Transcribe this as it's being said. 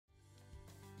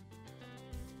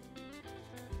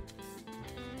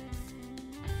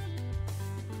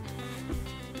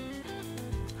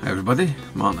Everybody,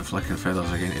 Martyn at Flicking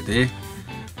Feathers again today.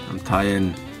 I'm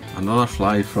tying another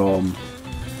fly from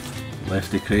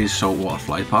Lefty Kreh's Saltwater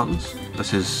fly patterns.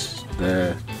 This is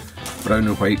the brown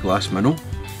and white Glass Minnow.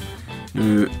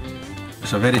 Now,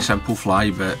 it's a very simple fly,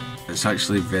 but it's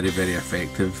actually very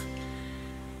effective.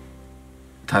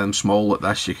 Tie them small like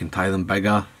this, you can tie them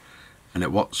bigger, and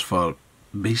it works for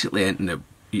basically anything that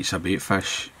eats a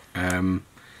baitfish.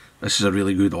 This is a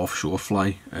really good offshore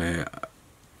fly.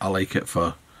 I like it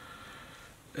for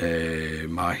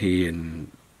mahi and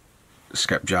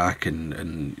skipjack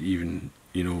and even,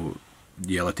 you know,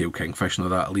 yellowtail kingfish and all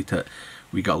that. I'll eat it.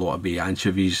 We got a lot of bay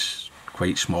anchovies,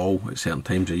 quite small at certain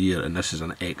times of year, and this is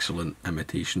an excellent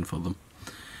imitation for them.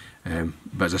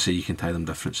 But as I say, you can tie them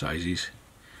different sizes.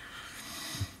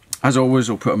 As always,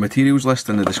 I'll put a materials list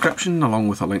in the description along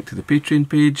with a link to the Patreon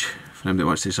page for anybody that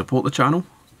wants to support the channel.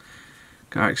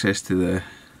 Got access to the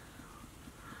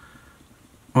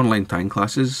online tying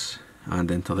classes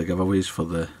and enter the giveaways for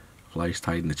the flies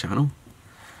tied in the channel.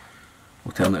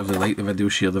 Alternatively, like the video,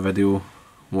 share the video,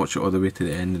 watch it all the way to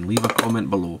the end and leave a comment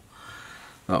below.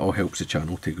 That all helps the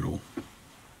channel to grow.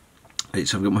 Right,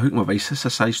 so I've got my hook and my vise. This is a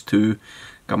size 2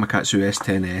 Gamakatsu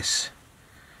S10S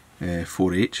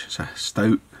 4H. It's a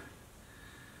stout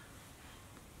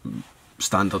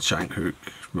standard shank hook.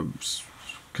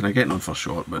 Can I get on for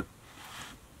short, but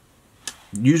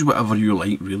use whatever you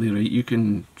like really, right? You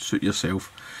can suit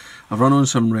yourself. I've run on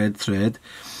some red thread.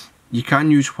 You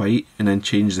can use white and then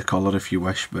change the colour if you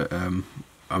wish, but I'm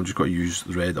just going to use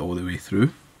red all the way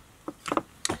through.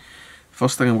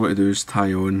 First thing I'm going to do is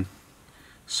tie on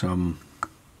some,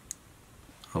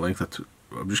 I'm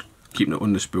just keeping it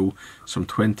on the spool, some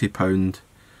 20 pound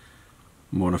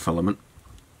monofilament.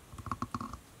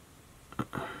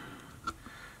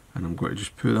 And I'm going to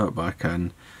just put that back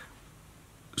in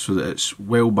so that it's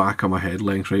well back on my head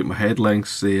length, right? My head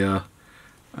length's there,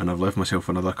 and I've left myself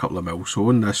another couple of mil. So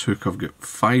on this hook I've got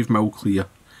 5 mil clear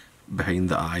behind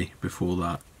the eye before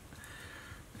that.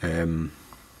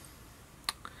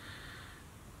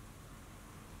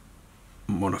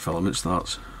 Monofilament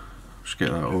starts. Just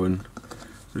get that on.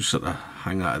 Just sort of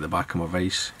hang that at the back of my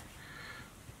vise.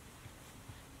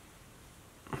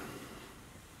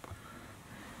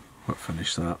 What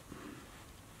finish that?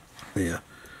 There.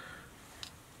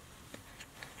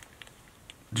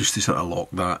 Just to sort of lock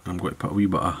that, I'm going to put a wee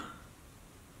bit of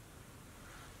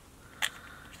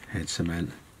head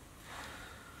cement.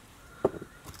 I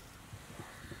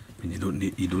mean, you don't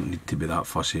need to be that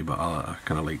fussy, but I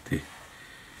kind of like to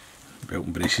belt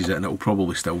and braces it, and it'll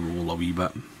probably still roll a wee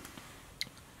bit.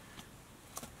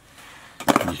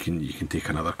 You can take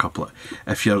another couple of,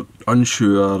 if you're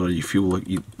unsure or you feel like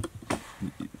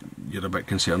you're a bit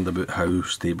concerned about how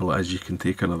stable it is, you can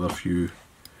take another few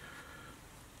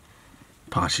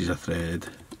passes of thread.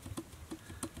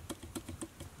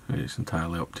 It's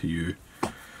entirely up to you.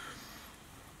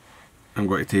 I'm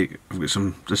going to take, I've got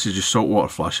some, this is just Saltwater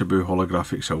Flashabou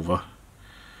holographic silver.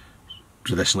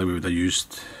 Traditionally we would have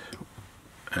used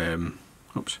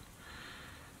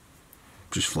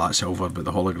just flat silver, but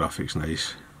the holographic's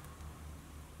nice.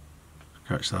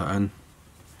 Catch that in.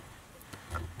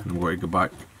 And I'm going to go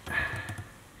back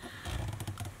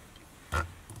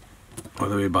all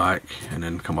the way back and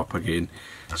then come up again.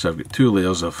 So I've got 2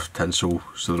 layers of tinsel,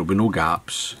 so there'll be no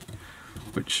gaps,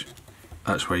 which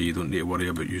that's why you don't need to worry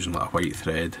about using like a white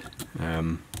thread.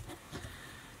 You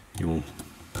know,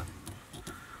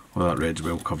 all that red's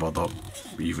well covered up.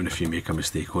 Even if you make a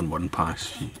mistake on one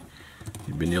pass,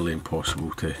 it'd be nearly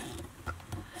impossible to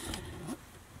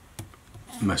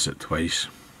miss it twice.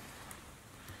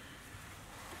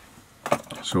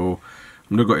 So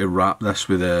I'm now going to wrap this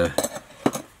with the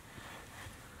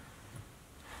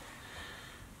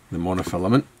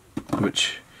monofilament,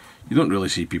 which you don't really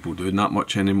see people doing that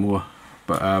much anymore,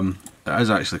 but it is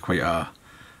actually quite a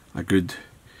good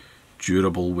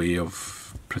durable way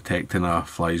of protecting a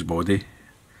fly's body.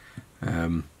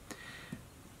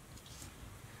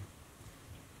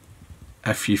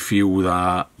 If you feel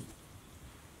that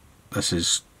this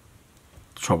is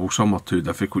troublesome or too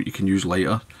difficult, you can use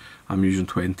lighter. I'm using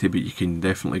 20, but you can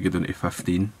definitely get down to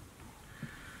 15.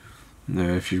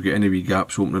 Now if you've got any wee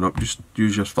gaps opening up, just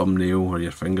use your thumbnail or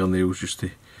your fingernails just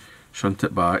to shunt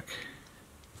it back.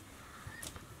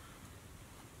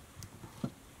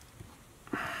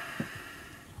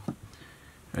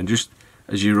 And just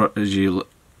as you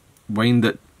wind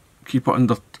it, keep it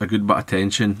under a good bit of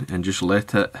tension and just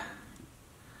let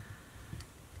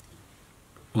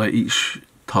each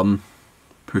turn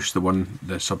push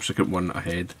the subsequent one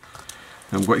ahead.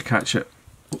 And I'm going to catch it,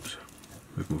 oops,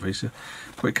 move my vise here.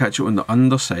 I'm going to catch it on the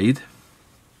underside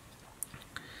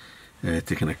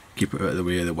to kind of keep it out of the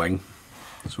way of the wing.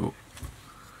 So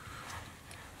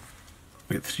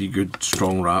get 3 good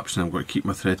strong wraps, and I'm going to keep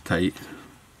my thread tight.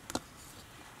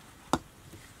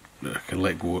 I can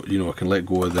let go, you know, I can let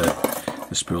go of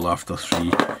the spool after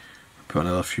 3, put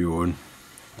another few on.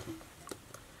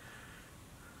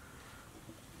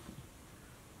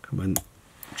 Come in,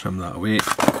 trim that away.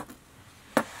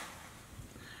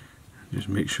 Just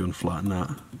make sure and flatten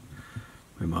that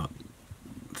with my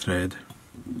thread.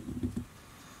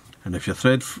 And if your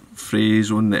thread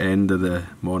frays on the end of the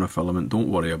monofilament,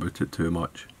 don't worry about it too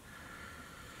much.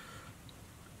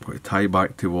 Got to tie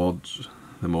back towards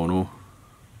the mono.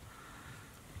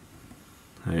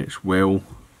 Right, it's well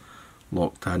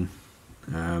locked in.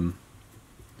 And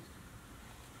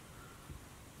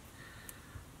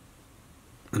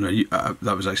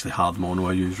that was actually hard mono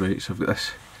I used, right? So I've got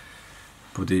this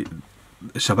body.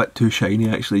 It's a bit too shiny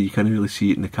actually, you can't really see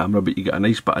it in the camera, but you get a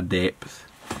nice bit of depth.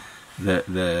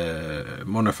 The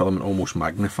monofilament almost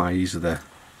magnifies the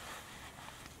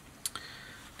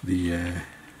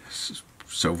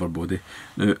silver body.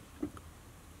 Now,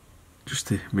 just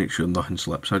to make sure nothing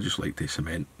slips, I just like to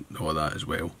cement all of that as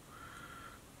well.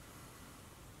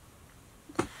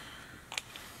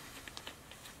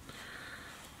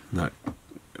 Now,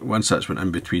 once that's went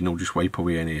in between, I'll just wipe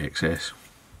away any excess.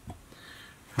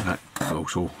 And that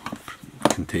also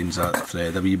contains that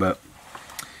thread a wee bit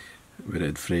where it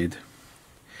had frayed.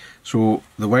 So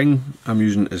the wing I'm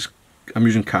using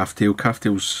calftail.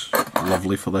 Calftail's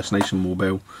lovely for this, nice and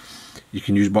mobile. You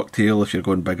can use bucktail if you're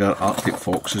going bigger. Arctic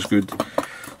fox is good.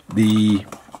 The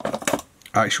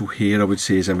actual hair I would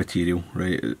say is immaterial,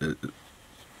 right?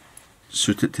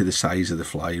 Suit it to the size of the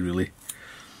fly really.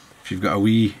 If you've got a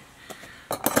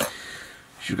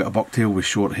bucktail with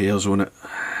short hairs on it,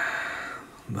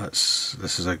 this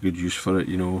is a good use for it,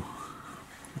 you know.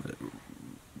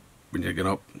 When you're going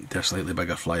up to a slightly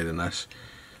bigger fly than this,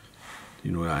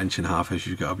 you know, 1.5 inches if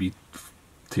you've got a wee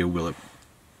tail with like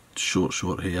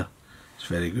short hair, it's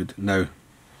very good. Now,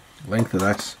 length of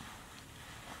this,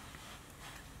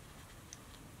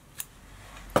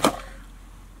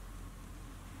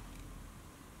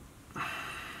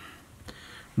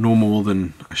 no more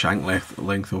than a shank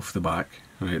length off the back.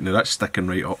 Right, now that's sticking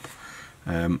right up.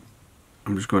 I'm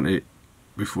just going to,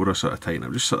 before I sort of tighten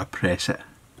it, just sort of press it.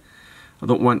 I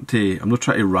don't want to, I'm not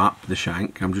trying to wrap the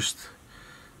shank, I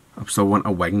still want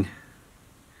a wing.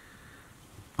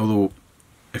 Although,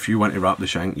 if you want to wrap the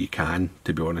shank, you can,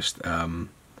 to be honest. Tie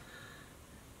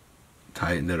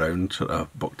it in the round, sort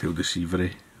of bucktail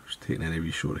deceivery, just taking any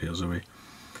wee short hairs away.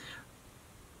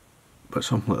 But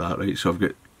something like that, right? So I've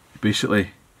got,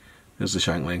 basically, there's the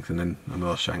shank length and then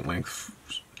another shank length.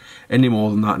 Any more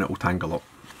than that and it will tangle up.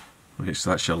 Okay, so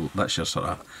that's your sort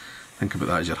of, think about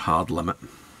that as your hard limit.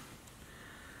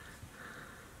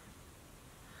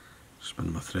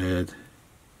 Spin my thread,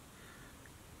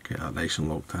 get that nice and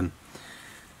locked in.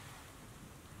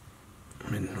 I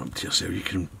mean, up to yourself,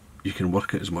 you can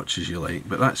work it as much as you like,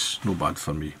 but that's no bad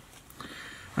for me.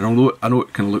 And although I know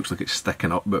it kind of looks like it's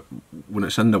sticking up, but when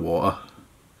it's in the water,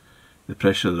 the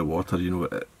pressure of the water, you know,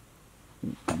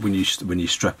 when you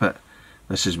strip it,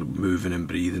 this is moving and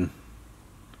breathing.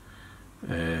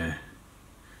 It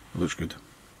looks good.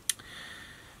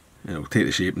 And it'll take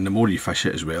the shape, and the more you fish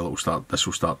it as well, this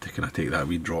will start to kind of take that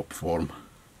wee drop form.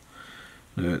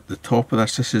 Now at the top of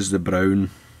this is the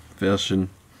brown version,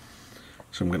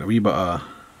 so I'm getting a wee bit of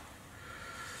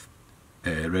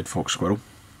red fox squirrel,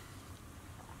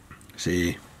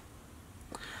 say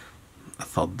a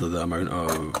third of the amount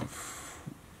of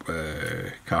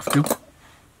calftail.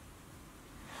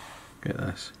 Get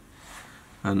this,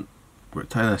 and we're going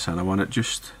to tie this in. I want it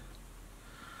just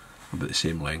about the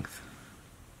same length.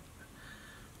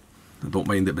 I don't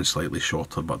mind it being slightly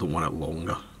shorter, but I don't want it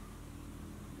longer.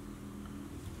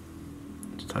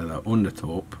 Just tie that on the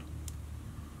top.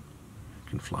 You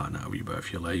can flatten it a wee bit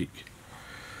if you like.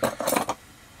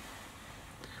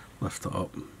 Lift it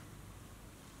up.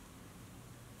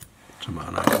 Trim it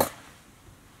an angle.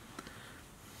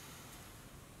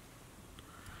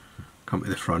 Come to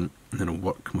the front, and then I'll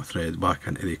work my thread back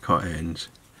into the cut ends.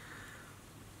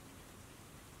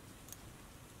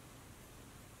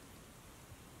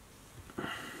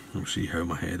 We'll see how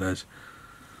my head is.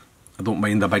 I don't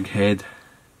mind a big head.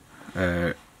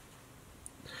 It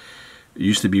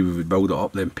used to be we would build it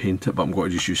up then paint it, but I'm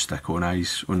going to just use stick-on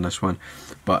eyes on this one.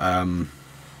 But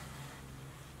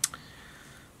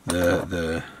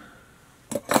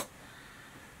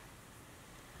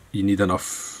you need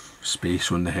enough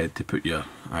space on the head to put your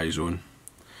eyes on.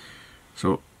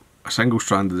 So a single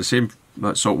strand of the same,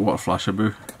 that saltwater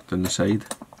flashabou down the side.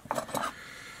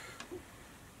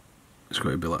 it's got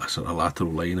to be like a sort of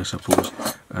lateral line, I suppose.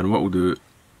 And what we'll do,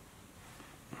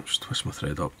 just twist my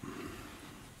thread up,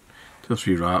 2 or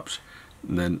 3 wraps,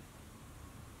 and then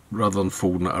rather than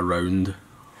folding it around,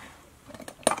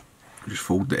 just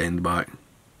fold the end back,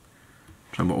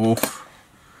 trim it off.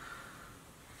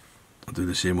 I'll do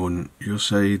the same on your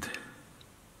side.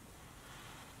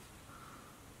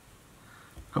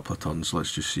 A couple of turns,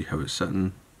 let's just see how it's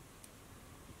sitting.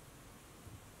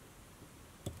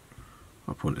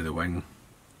 Up onto the wing,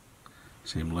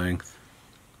 same length.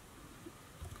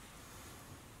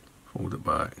 Fold it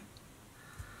back.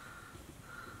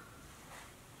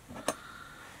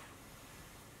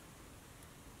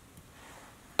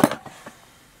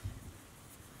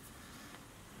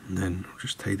 And then I'll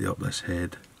just tidy up this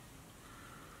head.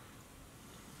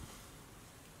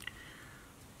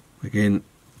 Again,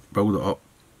 build it up.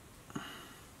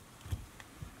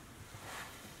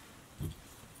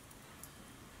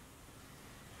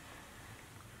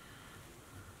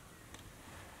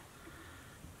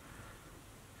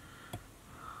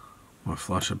 My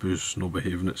flashabou's not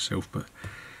behaving itself, but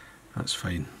that's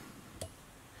fine.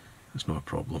 It's not a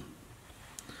problem.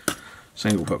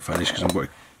 Single whip finish, because I'm going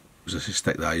to, as I say,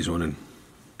 stick the eyes on and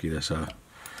give this a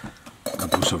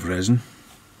dose of resin.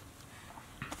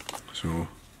 So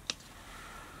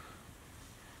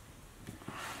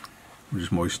we'll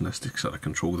just moisten this to sort of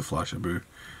control the flashabou. You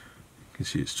can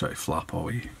see it's trying to flap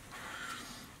away.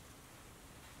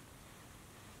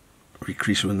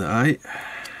 Recrease on the eye.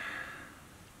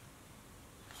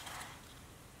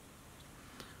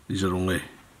 These are only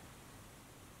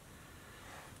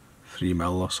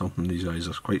 3mm or something, these eyes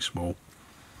are quite small.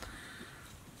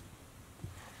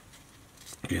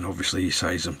 Again, obviously you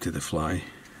size them to the fly.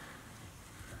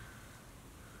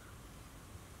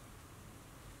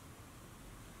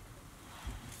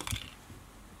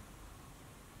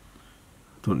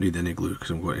 Don't need any glue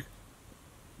because I'm going to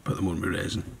put them on with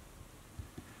resin.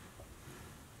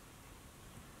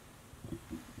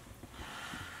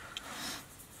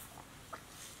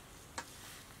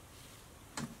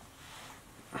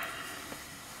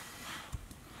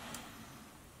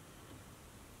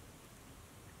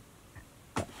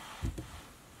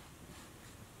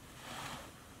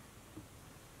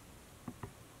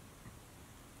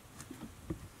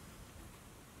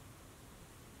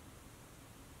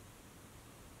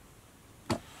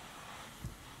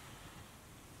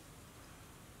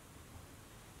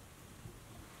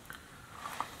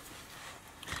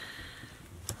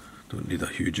 Don't need a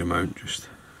huge amount, just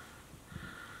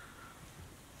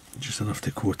enough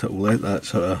to coat it. We'll let that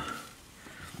sort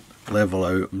of level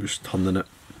out. I'm just turning it.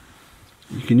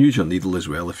 You can use your needle as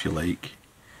well if you like.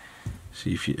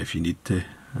 See if you need to.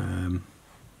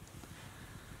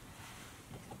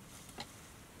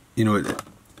 You know,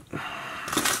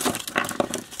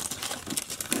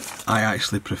 I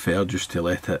actually prefer just to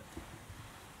let it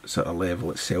sort of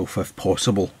level itself if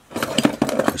possible.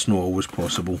 It's not always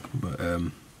possible, but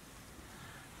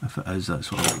if it is,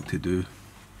 that's what I like to do.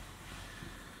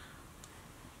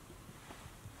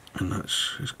 And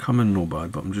it's coming no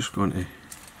bad, but I'm just going to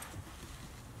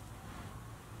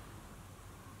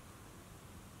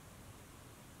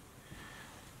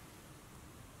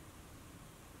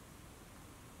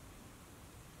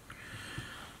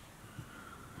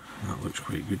that looks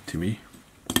quite good to me.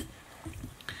 Just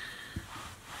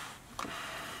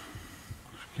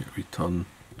get a wee turn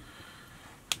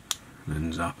and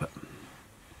then zap it.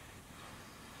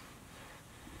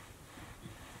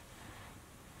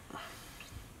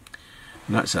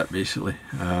 And that's it basically.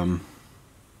 I don't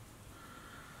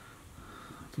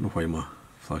know why my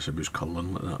flashabou's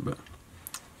colouring like that, but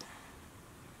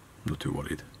I'm not too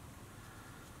worried.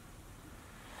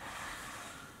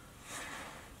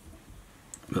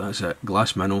 But that's it,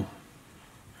 glass minnow.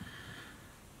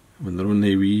 When they're on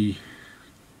the wee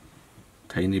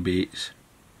tiny baits,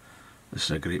 this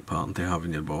is a great pattern to have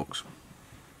in your box.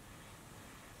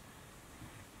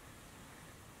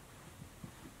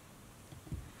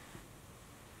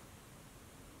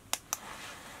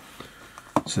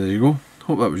 So there you go.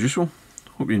 Hope that was useful.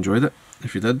 Hope you enjoyed it.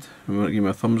 If you did, remember to give me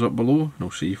a thumbs up below and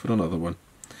I'll see you for another one.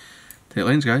 Take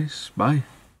lines guys. Bye.